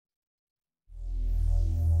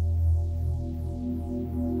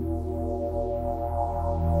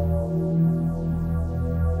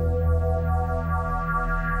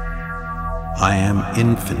I am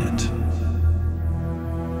infinite.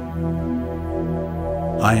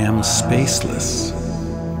 I am spaceless.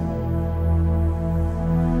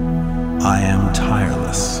 I am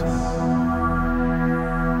tireless.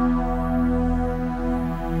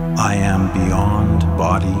 I am beyond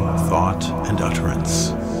body, thought, and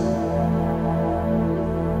utterance.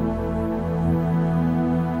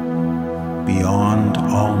 Beyond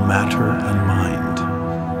all matter and mind.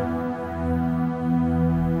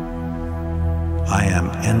 I am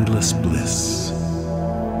endless bliss.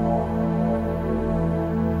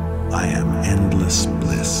 I am endless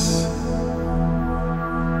bliss.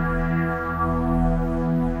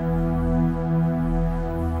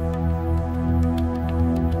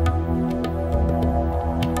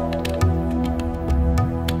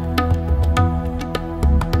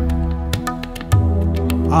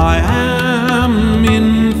 I am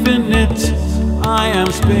infinite, I am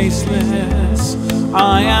spaceless,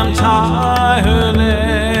 I am tireless.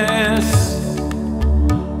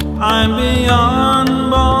 I'm beyond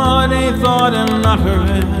body, thought, and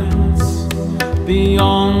utterance,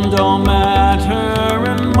 beyond all matter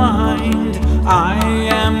and mind. I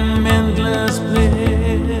am endless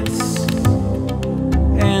bliss,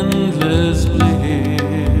 endless bliss.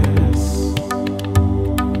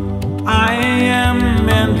 I am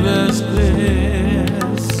endless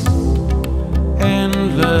bliss,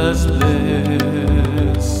 endless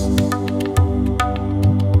bliss.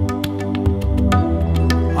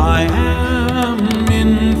 I am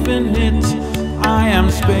infinite, I am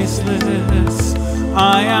spaceless,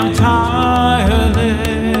 I am tireless.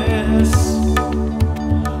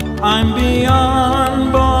 I'm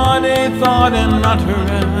beyond body, thought, and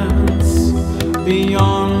utterance,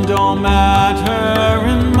 beyond all matter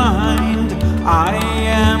and mind. I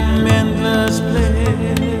am endless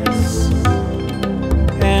bliss,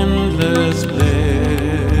 endless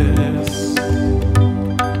bliss.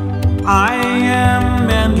 I am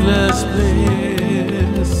endless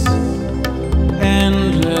bliss,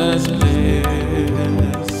 endless bliss.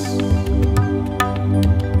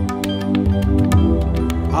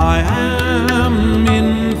 I am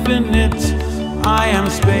infinite, I am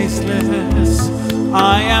spaceless,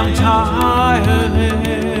 I am tireless.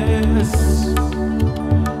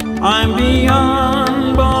 I'm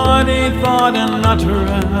beyond body, thought, and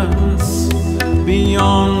utterance,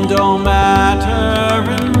 beyond all matter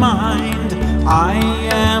and mind. I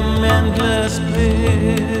am endless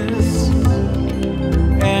bliss,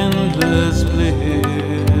 endless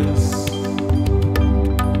bliss.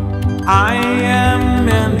 I am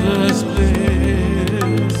endless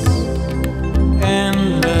bliss,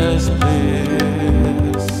 endless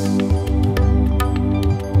bliss.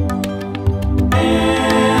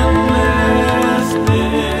 Endless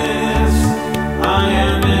bliss, I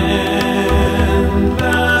am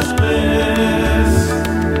endless bliss.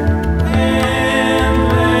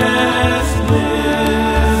 Endless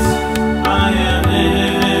bliss, I am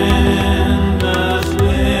endless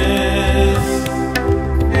bliss.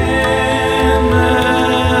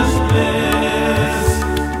 Endless bliss,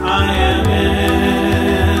 I am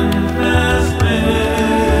endless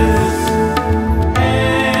bliss.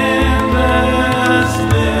 Endless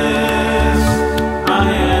bliss, I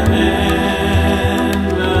am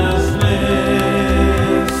endless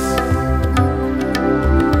bliss.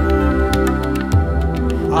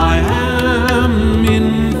 I am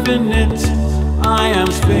infinite, I am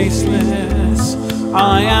spaceless,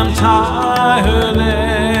 I am tireless.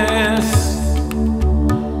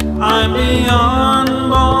 I'm beyond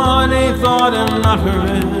body, thought, and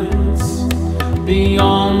utterance,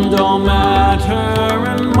 beyond all matter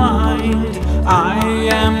and mind. I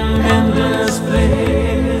am endless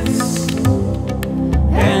bliss,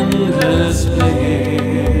 endless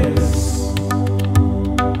bliss.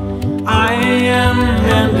 I am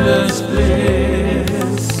endless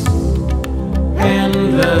bliss,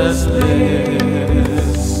 endless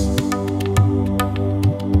bliss.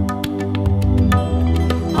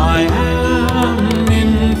 I am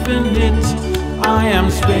infinite, I am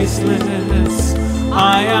spaceless,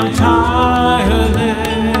 I am tireless.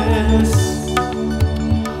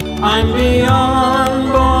 I'm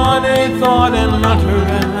beyond body, thought, and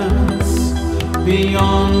utterance,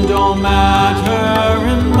 beyond all matter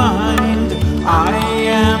and mind. I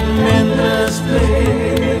am endless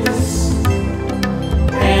bliss,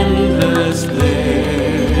 endless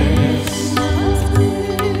bliss.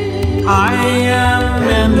 I am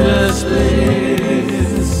endless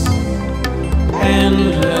bliss,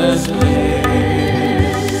 endless bliss.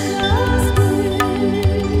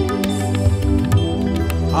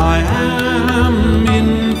 I am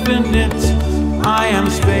infinite, I am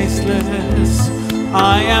spaceless,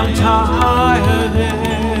 I am tired.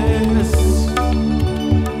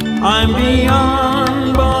 I'm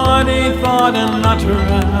beyond body, thought, and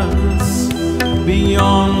utterance,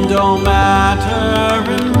 beyond all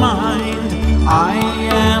matter and mind. I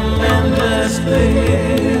am endless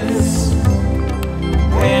bliss,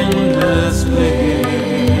 endless bliss.